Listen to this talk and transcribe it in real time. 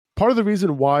part of the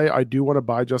reason why I do want to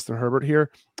buy Justin Herbert here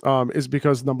is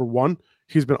because, number one,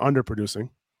 he's been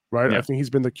underproducing, right? Yeah. I think he's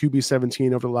been the QB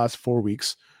 17 over the last 4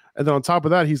 weeks. And then on top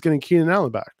of that, he's getting Keenan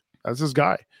Allen back. That's his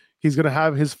guy. He's going to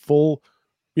have his full,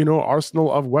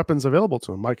 arsenal of weapons available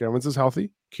to him. Mike Evans is healthy.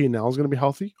 Keenan Allen's going to be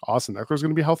healthy. Austin Eckler is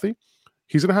going to be healthy.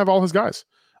 He's going to have all his guys.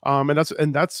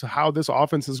 And that's how this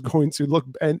offense is going to look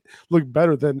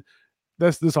better than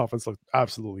this offense looked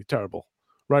absolutely terrible,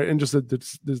 right? And just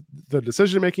the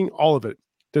decision making, all of it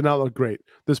did not look great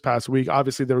this past week.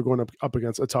 Obviously, they were going up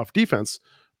against a tough defense,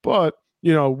 but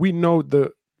we know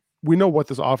what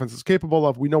this offense is capable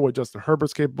of. We know what Justin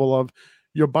Herbert's capable of.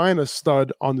 You're buying a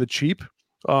stud on the cheap,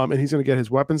 and he's going to get his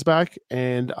weapons back.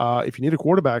 And if you need a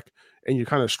quarterback and you're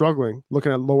kind of struggling,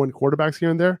 looking at low-end quarterbacks here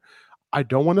and there, I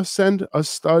don't want to send a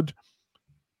stud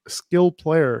skill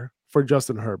player for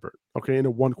Justin Herbert, okay, in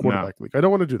a one quarterback league. I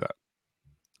don't want to do that.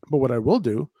 But what I will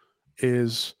do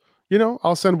is,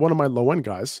 I'll send one of my low-end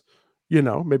guys,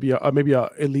 maybe a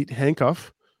elite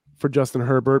handcuff for Justin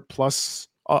Herbert plus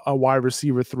a wide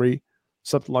receiver 3,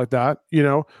 something like that,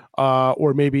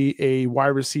 or maybe a wide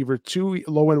receiver 2,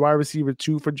 low-end wide receiver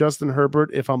 2 for Justin Herbert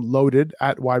if I'm loaded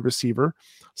at wide receiver,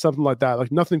 something like that,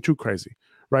 like nothing too crazy,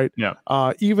 right? Yeah.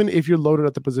 Even if you're loaded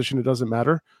at the position, it doesn't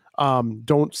matter.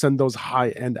 Don't send those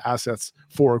high-end assets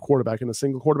for a quarterback in a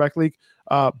single quarterback league.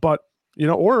 But,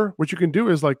 or what you can do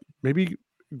is like maybe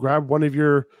grab one of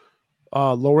your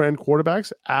lower-end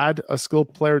quarterbacks, add a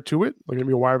skilled player to it, like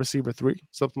maybe a wide receiver 3,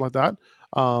 something like that,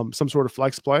 some sort of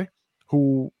flex play,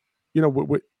 who,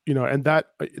 and that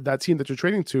team that you're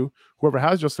trading to, whoever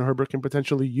has Justin Herbert, can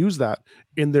potentially use that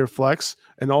in their flex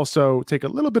and also take a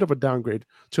little bit of a downgrade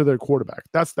to their quarterback.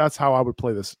 That's how I would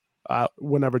play this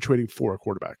whenever trading for a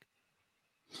quarterback.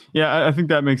 Yeah, I think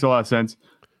that makes a lot of sense.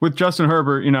 With Justin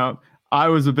Herbert, I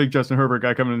was a big Justin Herbert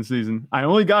guy coming into the season. I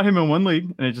only got him in one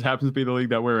league, and it just happens to be the league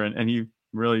that we're in, and he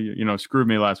really, screwed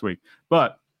me last week.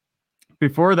 But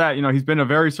before that, he's been a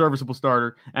very serviceable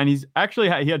starter, and he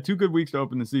had 2 good weeks to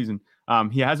open the season.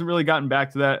 He hasn't really gotten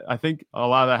back to that. I think a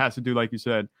lot of that has to do, like you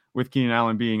said, with Keenan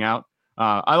Allen being out.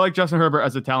 I like Justin Herbert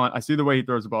as a talent. I see the way he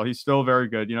throws the ball. He's still very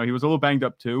good. He was a little banged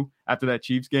up too after that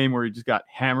Chiefs game where he just got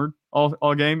hammered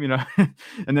all game,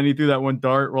 and then he threw that one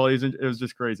dart. Well, it was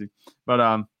just crazy.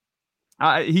 But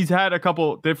he's had a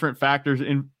couple different factors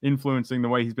influencing the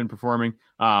way he's been performing.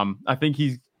 I think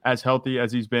he's as healthy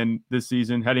as he's been this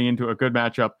season, heading into a good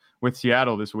matchup with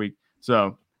Seattle this week.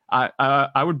 So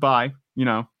I would buy,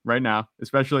 right now,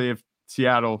 especially if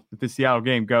the Seattle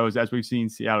game goes as we've seen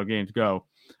Seattle games go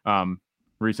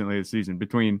recently this season.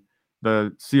 Between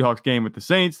the Seahawks game with the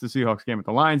Saints, the Seahawks game with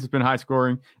the Lions has been high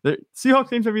scoring. The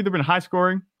Seahawks games have either been high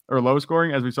scoring or low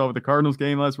scoring, as we saw with the Cardinals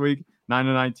game last week.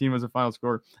 9-19 was the final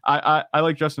score. I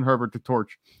like Justin Herbert to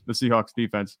torch the Seahawks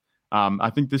defense. I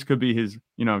think this could be his,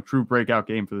 true breakout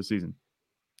game for the season.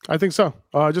 I think so.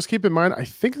 Just keep in mind, I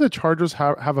think the Chargers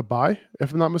have a bye,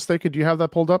 if I'm not mistaken. Do you have that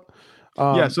pulled up?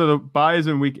 Yeah, so the bye is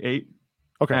in week 8.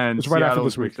 Okay, and it's right after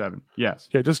this week 7. Yes.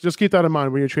 Yeah, just keep that in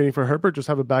mind when you're trading for Herbert. Just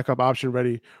have a backup option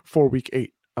ready for week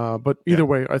 8. But either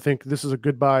way, I think this is a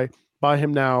good buy. Buy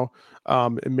him now,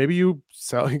 and maybe you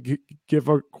give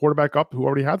a quarterback up who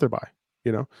already had their buy.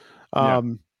 Yeah.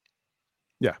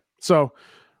 So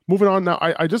moving on now,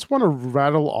 I just want to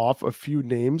rattle off a few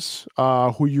names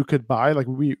who you could buy. Like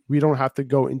we don't have to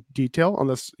go in detail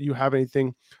unless you have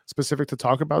anything specific to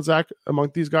talk about, Zach, among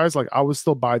these guys. Like I would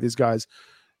still buy these guys.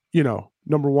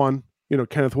 Number one,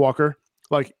 Kenneth Walker.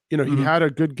 Like, he had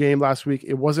a good game last week.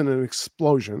 It wasn't an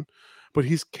explosion, but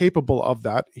he's capable of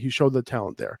that. He showed the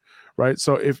talent there, right?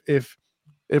 So if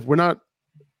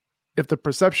the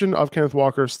perception of Kenneth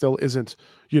Walker still isn't,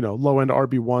 low end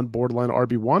RB1, borderline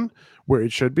RB1, where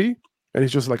it should be, and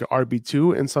he's just like an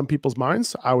RB2 in some people's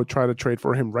minds, I would try to trade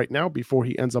for him right now before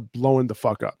he ends up blowing the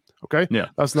fuck up. Okay. Yeah.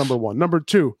 That's number one. Number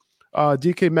two,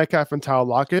 DK Metcalf and Tyler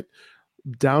Lockett.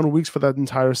 Down weeks for that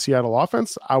entire Seattle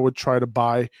offense. I would try to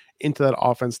buy into that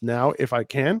offense now if I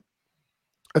can.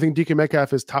 I think DK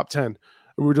Metcalf is top 10.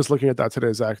 We were just looking at that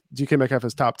today, Zach. DK Metcalf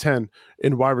is top 10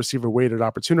 in wide receiver weighted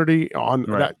opportunity on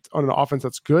an offense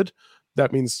that's good.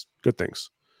 That means good things.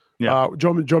 Yeah.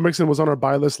 Joe Mixon was on our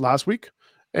buy list last week,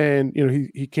 and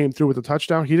he came through with a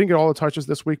touchdown. He didn't get all the touches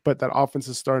this week, but that offense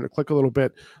is starting to click a little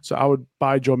bit. So I would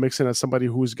buy Joe Mixon as somebody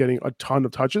who's getting a ton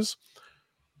of touches.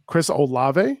 Chris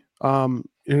Olave.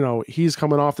 He's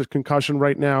coming off the concussion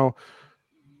right now.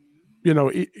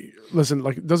 Listen,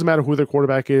 like it doesn't matter who their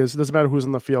quarterback is. It doesn't matter who's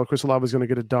on the field. Chris Olave is going to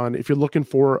get it done. If you're looking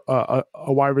for a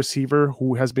wide receiver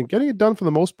who has been getting it done for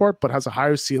the most part, but has a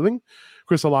higher ceiling,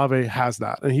 Chris Olave has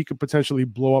that, and he could potentially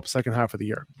blow up second half of the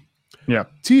year. Yeah.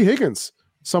 T. Higgins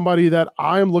somebody that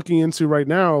I'm looking into right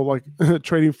now, like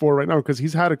trading for right now, because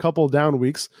he's had a couple of down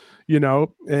weeks,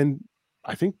 and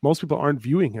I think most people aren't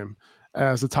viewing him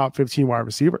as a top 15 wide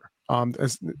receiver.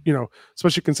 As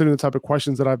especially considering the type of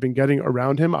questions that I've been getting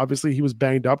around him. Obviously, he was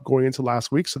banged up going into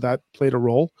last week, so that played a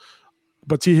role.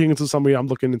 But T. Higgins is somebody I'm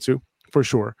looking into for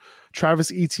sure.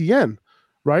 Travis Etienne,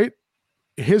 right?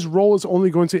 His role is only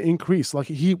going to increase. Like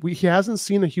he hasn't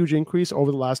seen a huge increase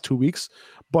over the last 2 weeks,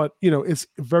 but it's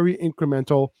very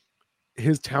incremental.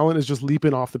 His talent is just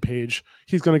leaping off the page.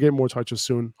 He's going to get more touches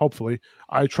soon, hopefully.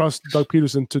 I trust Doug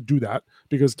Peterson to do that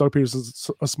because Doug Peterson's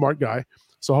a smart guy.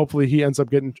 So hopefully he ends up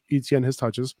getting Etienne his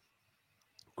touches.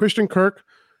 Christian Kirk,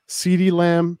 CeeDee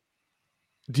Lamb,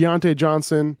 Deontay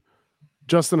Johnson,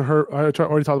 Justin Herbert. I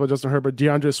already talked about Justin Herbert,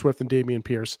 DeAndre Swift, and Dameon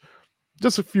Pierce.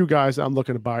 Just a few guys I'm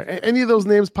looking to buy. Any of those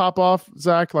names pop off,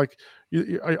 Zach? Like,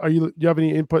 do you have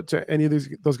any input to any of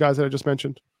those guys that I just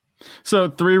mentioned? So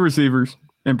 3 receivers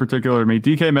in particular to me: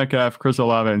 DK Metcalf, Chris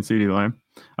Olave, and CeeDee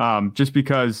Lamb. Just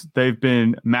because they've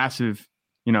been massive,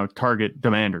 target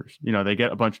demanders. They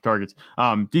get a bunch of targets.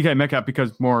 DK Metcalf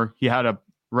because he had a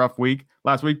rough week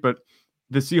last week, but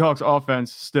the Seahawks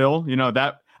offense still,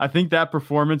 that. I think that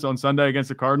performance on Sunday against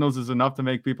the Cardinals is enough to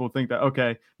make people think that,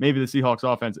 okay, maybe the Seahawks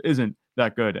offense isn't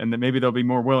that good, and that maybe they'll be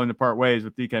more willing to part ways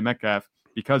with DK Metcalf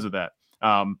because of that.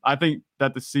 I think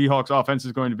that the Seahawks offense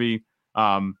is going to be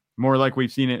more like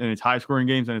we've seen it in its high-scoring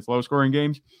games and its low-scoring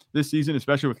games this season,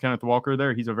 especially with Kenneth Walker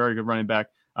there. He's a very good running back.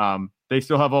 They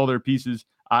still have all their pieces.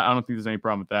 I don't think there's any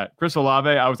problem with that. Chris Olave,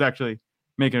 I was actually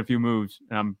making a few moves,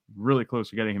 and I'm really close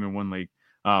to getting him in one league.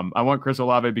 I want Chris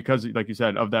Olave because, like you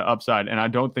said, of that upside. And I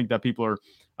don't think that people are,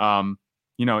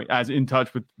 as in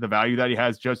touch with the value that he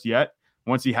has just yet.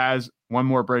 Once he has one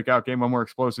more breakout game, one more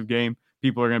explosive game,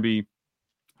 people are going to be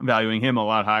valuing him a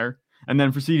lot higher. And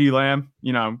then for CeeDee Lamb,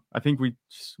 I think we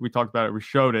talked about it. We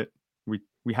showed it.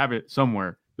 We have it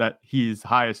somewhere that he's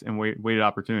highest in weighted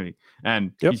opportunity.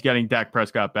 And He's getting Dak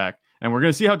Prescott back. And we're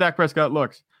going to see how Dak Prescott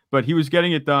looks. But he was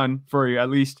getting it done for you, at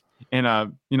least in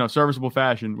a serviceable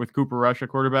fashion with Cooper Rush at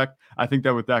quarterback. I think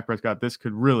that with Dak Prescott, this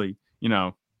could really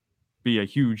be a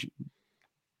huge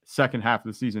second half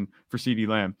of the season for CeeDee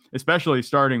Lamb, especially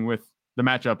starting with the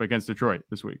matchup against Detroit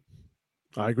this week.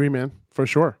 I agree, man, for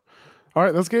sure. All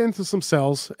right, let's get into some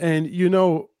sells. And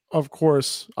of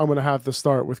course, I'm going to have to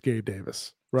start with Gabe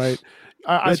Davis, right?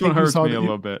 I think one hurts me a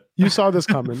little bit. You saw this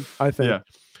coming, I think.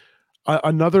 Yeah.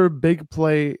 Another big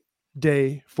play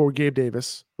day for Gabe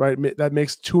Davis, right? That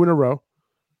makes 2 in a row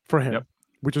for him,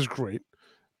 which is great.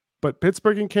 But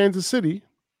Pittsburgh and Kansas City,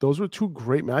 those were 2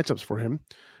 great matchups for him.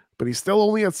 But he's still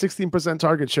only at 16%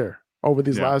 target share over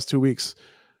these last 2 weeks.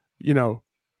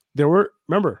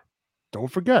 Remember,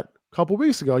 don't forget, a couple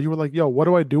weeks ago, you were like, yo, what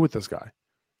do I do with this guy?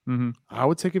 Mm-hmm. I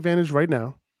would take advantage right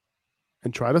now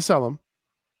and try to sell him,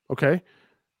 okay?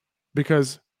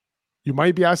 Because you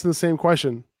might be asking the same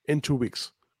question in 2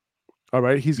 weeks. All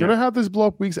right. He's going to have these blow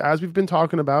up weeks, as we've been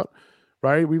talking about,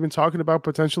 right? We've been talking about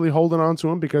potentially holding on to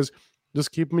him because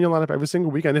just keep him in your lineup every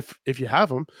single week. And if you have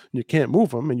him and you can't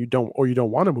move him and you don't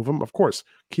want to move him, of course,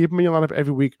 keep him in your lineup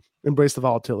every week, embrace the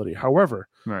volatility. However,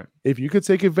 if you could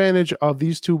take advantage of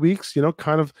these 2 weeks,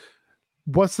 kind of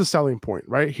what's the selling point,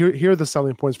 right? Here are the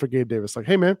selling points for Gabe Davis. Like,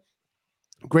 hey, man,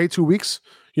 great 2 weeks.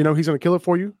 He's going to kill it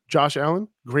for you. Josh Allen,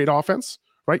 great offense,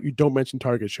 right? You don't mention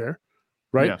target share.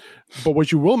 Right. Yeah. But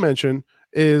what you will mention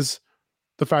is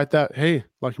the fact that, hey,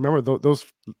 like, remember those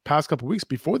past couple of weeks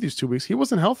before these 2 weeks, he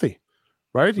wasn't healthy.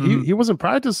 Right. Mm-hmm. He wasn't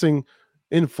practicing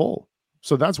in full.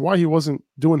 So that's why he wasn't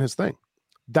doing his thing.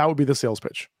 That would be the sales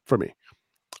pitch for me.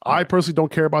 I personally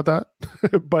don't care about that.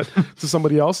 But to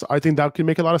somebody else, I think that can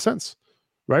make a lot of sense.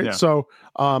 Right. Yeah. So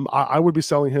I would be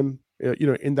selling him,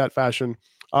 in that fashion.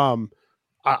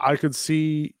 I could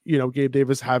see, Gabe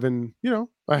Davis having,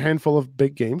 a handful of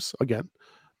big games again.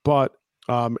 But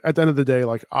at the end of the day,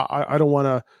 like I don't want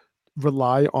to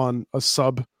rely on a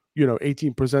sub,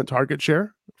 18% target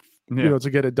share, to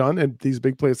get it done. And these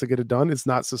big plays to get it done, it's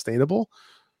not sustainable.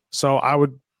 So I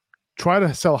would try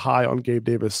to sell high on Gabe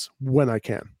Davis when I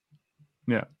can.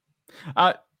 Yeah.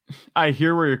 I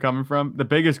hear where you're coming from. The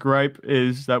biggest gripe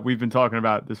is that we've been talking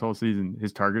about this whole season,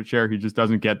 his target share. He just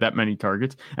doesn't get that many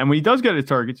targets. And when he does get his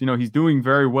targets, he's doing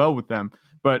very well with them,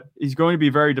 but he's going to be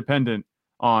very dependent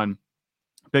on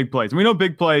big plays. And we know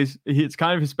big plays, it's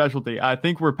kind of his specialty. I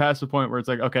think we're past the point where it's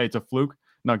like, okay, it's a fluke.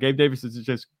 No, Gabe Davis is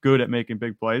just good at making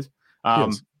big plays.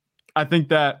 Yes. I think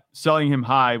that selling him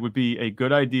high would be a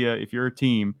good idea if you're a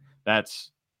team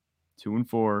that's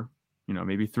 2-4,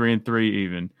 maybe 3-3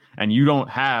 even, and you don't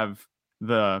have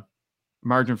the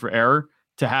margin for error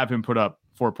to have him put up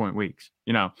 4-point weeks.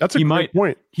 That's a great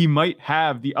point. He might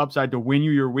have the upside to win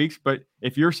you your weeks, but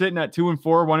if you're sitting at 2-4,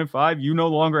 1-5, you no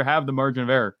longer have the margin of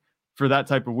error for that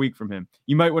type of week from him.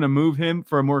 You might want to move him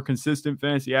for a more consistent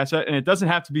fantasy asset. And it doesn't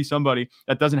have to be somebody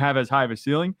that doesn't have as high of a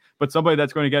ceiling, but somebody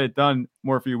that's going to get it done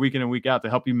more for you week in and week out to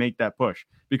help you make that push,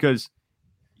 because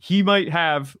he might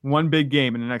have one big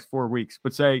game in the next 4 weeks,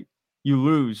 but say you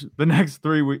lose the next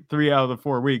 3 out of the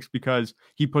 4 weeks because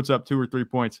he puts up 2 or 3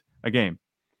 points a game.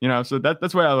 So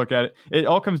that's the way I look at it. It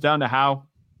all comes down to how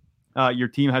your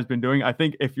team has been doing. I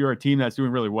think if you're a team that's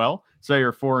doing really well, say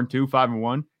you're 4-2,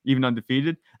 5-1, even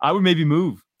undefeated, I would maybe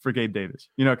move for Gabe Davis,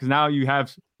 because now you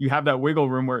have that wiggle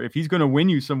room where if he's going to win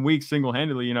you some weeks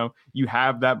single-handedly, you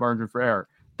have that margin for error.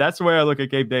 That's the way I look at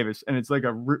Gabe Davis. And it's like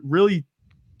a really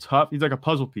tough, he's like a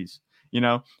puzzle piece,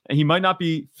 and he might not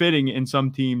be fitting in some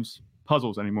teams'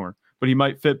 puzzles anymore, but he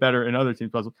might fit better in other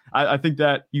teams' puzzles. I think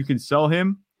that you can sell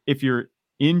him if you're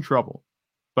in trouble,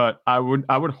 but I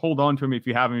would hold on to him if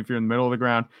you have him, if you're in the middle of the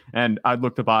ground, and I'd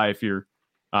look to buy if you're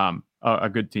a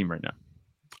good team right now.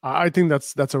 I think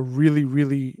that's a really,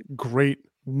 really great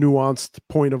nuanced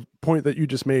point that you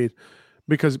just made,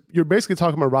 because you're basically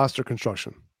talking about roster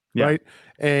construction, right?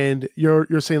 And you're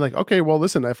saying like, okay, well,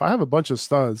 listen, if I have a bunch of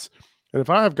studs and if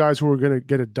I have guys who are going to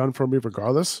get it done for me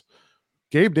regardless,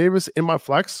 Gabe Davis in my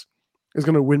flex is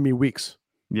going to win me weeks.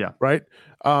 Yeah. Right.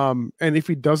 And if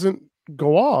he doesn't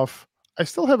go off, I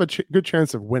still have a good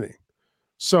chance of winning.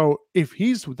 So if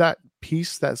he's that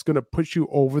piece that's going to push you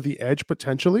over the edge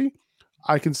potentially,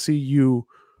 I can see you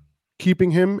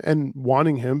keeping him and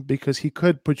wanting him, because he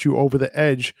could put you over the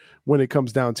edge when it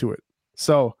comes down to it.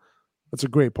 So that's a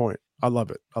great point. I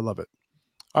love it.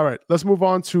 All right, let's move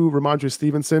on to Rhamondre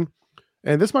Stevenson.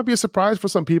 And this might be a surprise for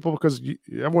some people, because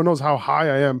everyone knows how high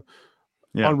I am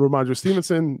on Rhamondre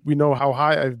Stevenson. We know how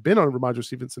high I've been on Rhamondre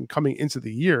Stevenson coming into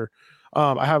the year.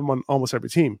 I have him on almost every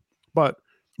team. But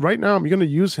right now, I'm going to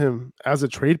use him as a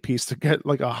trade piece to get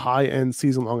like a high-end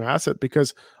season-long asset,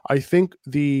 because I think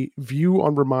the view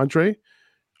on Rhamondre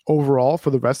overall for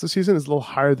the rest of the season is a little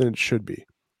higher than it should be.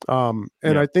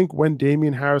 I think when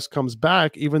Damian Harris comes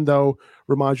back, even though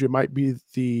Rhamondre might be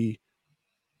the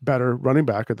better running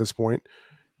back at this point,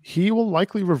 he will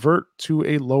likely revert to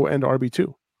a low-end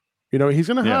RB2. He's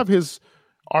going to have his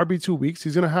RB2 weeks.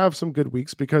 He's going to have some good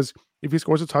weeks, because if he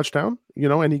scores a touchdown,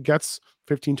 and he gets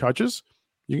 15 touches,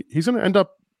 he's going to end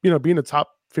up, being a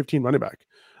top 15 running back.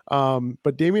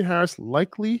 But Damian Harris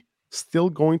likely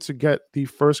still going to get the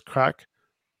first crack,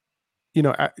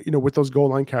 with those goal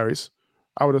line carries.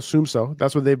 I would assume so.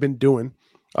 That's what they've been doing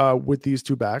with these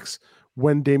two backs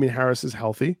when Damian Harris is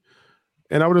healthy.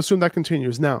 And I would assume that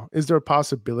continues. Now, is there a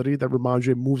possibility that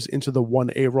Rhamondre moves into the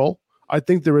 1A role? I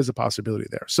think there is a possibility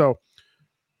there. So,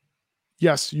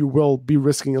 yes, you will be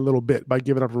risking a little bit by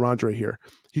giving up Rhamondre here,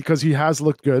 because he has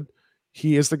looked good.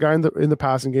 He is the guy in the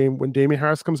passing game. When Damian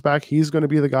Harris comes back, he's going to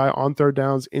be the guy on third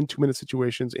downs, in 2-minute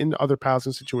situations, in other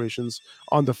passing situations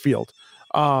on the field.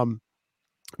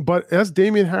 But that's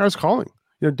Damian Harris calling.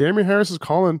 Damian Harris is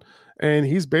calling, and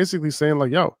he's basically saying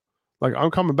like, yo, like,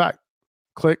 I'm coming back.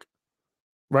 Click.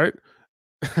 Right?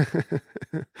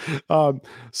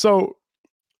 So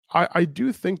I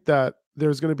do think that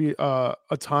there's going to be a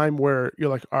time where you're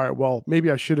like, all right, well,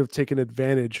 maybe I should have taken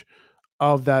advantage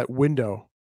of that window,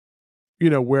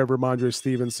 where Rhamondre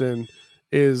Stevenson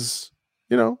is,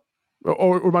 or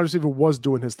Rhamondre Stevenson was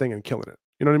doing his thing and killing it.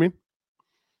 You know what I mean?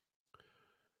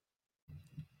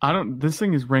 This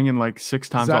thing is ringing like 6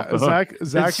 times off the hook.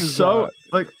 Zach is so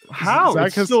like, how?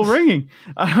 It's still ringing.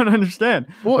 I don't understand.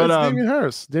 Well, it's Damian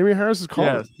Harris. Damian Harris is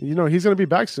calling. Yeah. He's going to be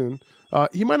back soon.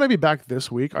 He might not be back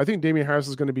this week. I think Damian Harris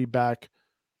is going to be back.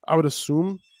 I would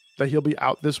assume that he'll be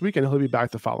out this week and he'll be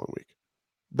back the following week.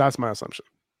 That's my assumption.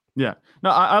 Yeah. No,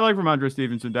 I like Rhamondre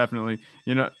Stevenson, definitely.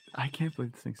 I can't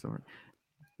believe this thing's still ringing.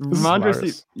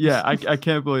 Rhamondre, I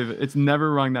can't believe it. It's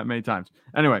never rung that many times.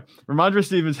 Anyway, Rhamondre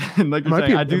Stevenson, like you're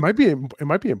saying, it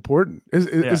might be important.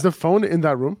 Is the phone in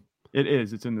that room? It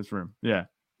is. It's in this room. Yeah,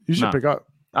 you should pick up.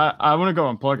 I want to go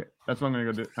unplug it. That's what I'm gonna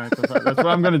go do. That's what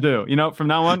I'm gonna do. From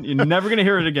now on, you're never gonna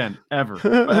hear it again, ever.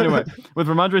 But anyway, with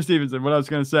Rhamondre Stevenson, what I was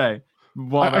gonna say.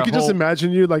 I could just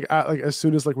imagine you like as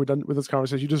soon as like we're done with this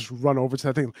conversation, you just run over to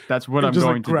that thing. That's what I'm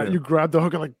going to do. You grab the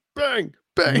hook and like bang.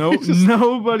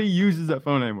 Nobody uses that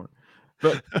phone anymore.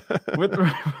 But with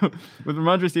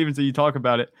Rhamondre Stevenson, you talk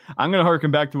about it. I'm going to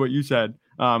harken back to what you said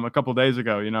a couple of days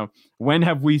ago. When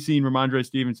have we seen Rhamondre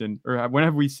Stevenson, or when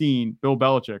have we seen Bill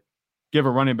Belichick give a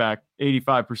running back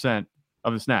 85%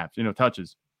 of the snaps,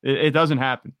 touches? It doesn't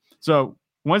happen. So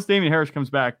once Damian Harris comes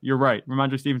back, you're right.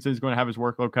 Rhamondre Stevenson is going to have his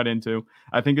workload cut into.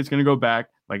 I think it's going to go back.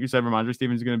 Like you said, Rhamondre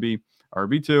Stevenson is going to be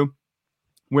RB2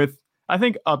 with I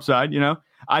think upside,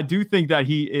 I do think that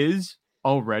he is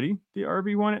already the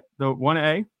RB1, the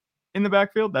 1A in the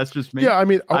backfield. That's just me. Yeah, I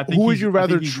mean, I think who would you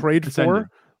rather he's trade ascending. for?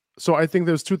 So I think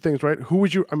there's two things, right?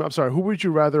 I'm sorry, who would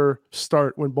you rather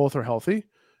start when both are healthy?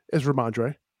 Is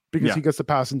Rhamondre, because Yeah. he gets the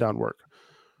passing down work.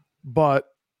 But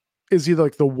is he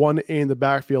like the 1A in the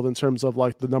backfield in terms of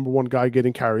like the number one guy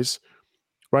getting carries,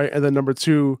 right? And then number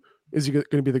two, is he going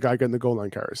to be the guy getting the goal line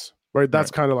carries, right?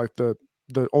 That's kind of like the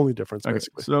only difference, Okay,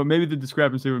 basically. so maybe the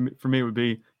discrepancy for me would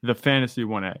be the fantasy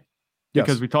 1A,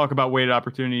 because Yes, we talk about weighted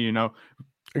opportunity,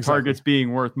 exactly. targets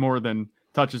being worth more than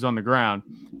touches on the ground.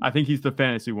 I think he's the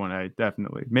fantasy 1A,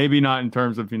 definitely. Maybe not in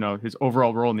terms of, his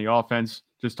overall role in the offense,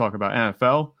 just talk about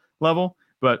NFL level,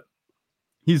 but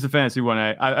he's the fantasy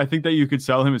 1A. I think that you could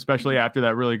sell him, especially after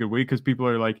that really good week, because people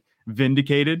are like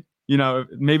vindicated.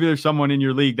 Maybe there's someone in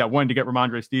your league that wanted to get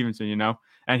Rhamondre Stevenson,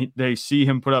 and they see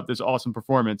him put up this awesome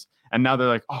performance, and now they're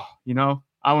like, oh,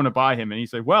 I want to buy him. And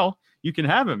he's like, well, you can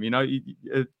have him.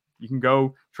 You can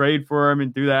go trade for him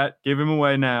and do that, give him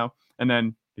away now, and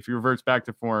then if he reverts back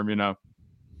to form, he's not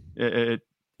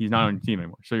on your team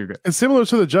anymore, so you're good. It's similar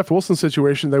to the Jeff Wilson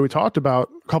situation that we talked about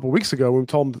a couple of weeks ago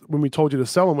when we told you to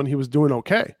sell him when he was doing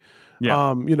okay.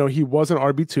 Yeah. He was an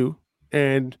RB2,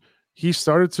 and he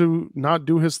started to not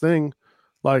do his thing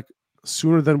like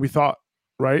sooner than we thought,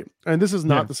 right? And this is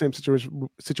not the same situation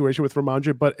with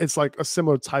Rhamondre, but it's like a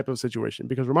similar type of situation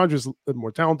because Rhamondre is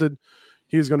more talented.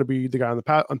 He's going to be the guy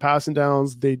on passing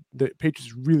downs. The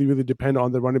Patriots really, really depend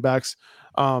on the running backs.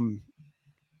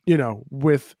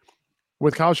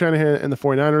 With Kyle Shanahan and the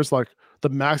 49ers, like the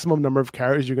maximum number of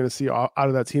carries you're going to see out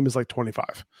of that team is like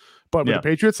 25. But with the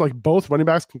Patriots, like both running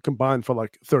backs can combine for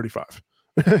like 35.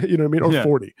 You know what I mean? Or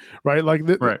 40, right? Like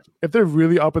if they're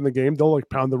really up in the game, they'll like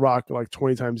pound the rock like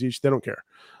 20 times each. They don't care.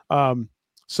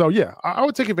 So yeah, I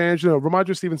would take advantage.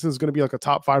 Rhamondre Stevenson is going to be like a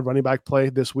top 5 running back play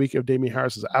this week if Damian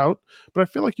Harris is out, but I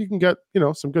feel like you can get,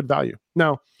 some good value.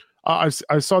 Now, I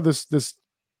saw this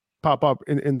pop up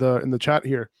in the chat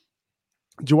here.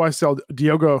 Do I sell?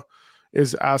 Diogo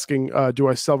is asking, do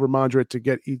I sell Rhamondre to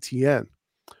get ETN?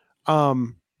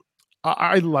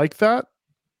 I like that,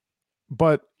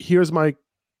 but here's my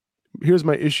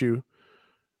issue.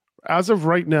 As of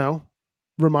right now,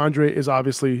 Rhamondre is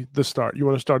obviously the start. You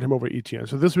want to start him over ETN.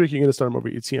 So this week you're going to start him over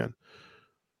ETN.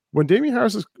 When Damian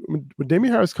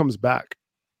Harris comes back,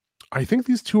 I think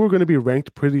these two are going to be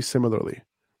ranked pretty similarly,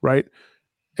 right?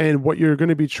 And what you're going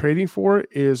to be trading for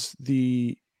is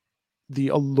the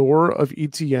allure of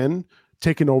ETN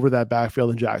taking over that backfield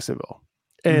in Jacksonville.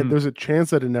 And there's a chance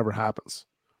that it never happens.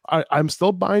 I'm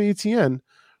still buying ETN,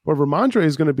 but Rhamondre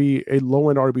is going to be a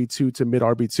low-end RB2 to mid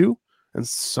RB2, and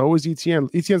so is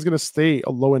ETN. ETN is going to stay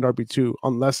a low-end RB2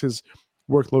 unless his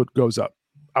workload goes up.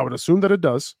 I would assume that it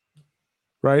does,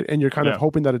 right? And you're kind of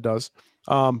hoping that it does.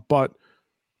 But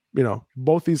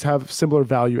both these have similar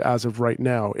value as of right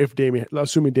now.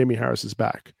 Assuming Damian Harris is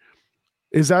back,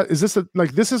 this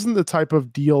isn't the type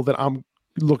of deal that I'm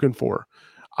looking for.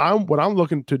 What I'm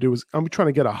looking to do is I'm trying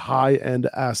to get a high-end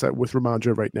asset with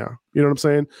Rhamondre right now. You know what I'm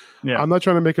saying? Yeah. I'm not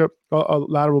trying to make a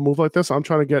lateral move like this. I'm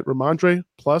trying to get Rhamondre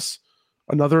plus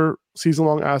another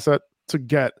season-long asset to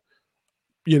get,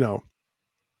 an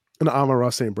Amon-Ra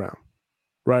St. Brown,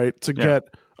 right? To get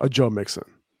a Joe Mixon,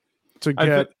 to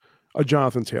get a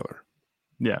Jonathan Taylor.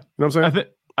 Yeah. You know what I'm saying?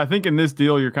 I think in this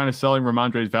deal, you're kind of selling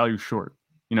Rhamondre's value short,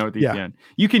 at the end.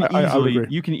 You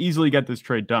can easily get this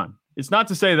trade done. It's not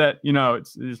to say that,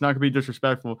 it's not going to be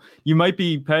disrespectful. You might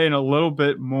be paying a little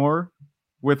bit more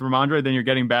with Rhamondre than you're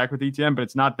getting back with ETN, but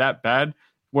it's not that bad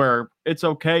where it's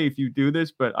okay if you do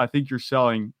this, but I think you're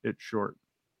selling it short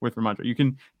with Rhamondre. You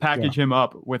can package him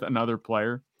up with another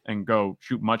player and go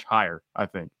shoot much higher, I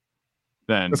think,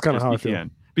 than that's kind of how ETN. I feel.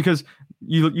 Because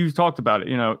you talked about it,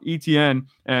 ETN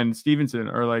and Stevenson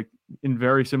are like in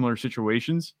very similar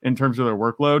situations in terms of their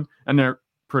workload, and their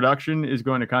production is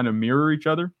going to kind of mirror each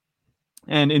other.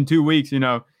 And in 2 weeks,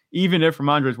 even if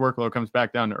Rhamondre's workload comes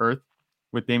back down to earth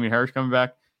with Damian Harris coming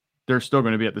back, they're still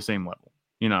going to be at the same level.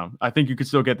 I think you could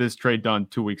still get this trade done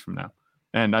 2 weeks from now.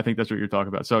 And I think that's what you're talking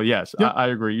about. So, yes, I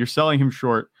agree. You're selling him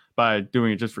short by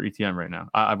doing it just for ETN right now.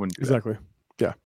 I wouldn't do that. Exactly. Yeah.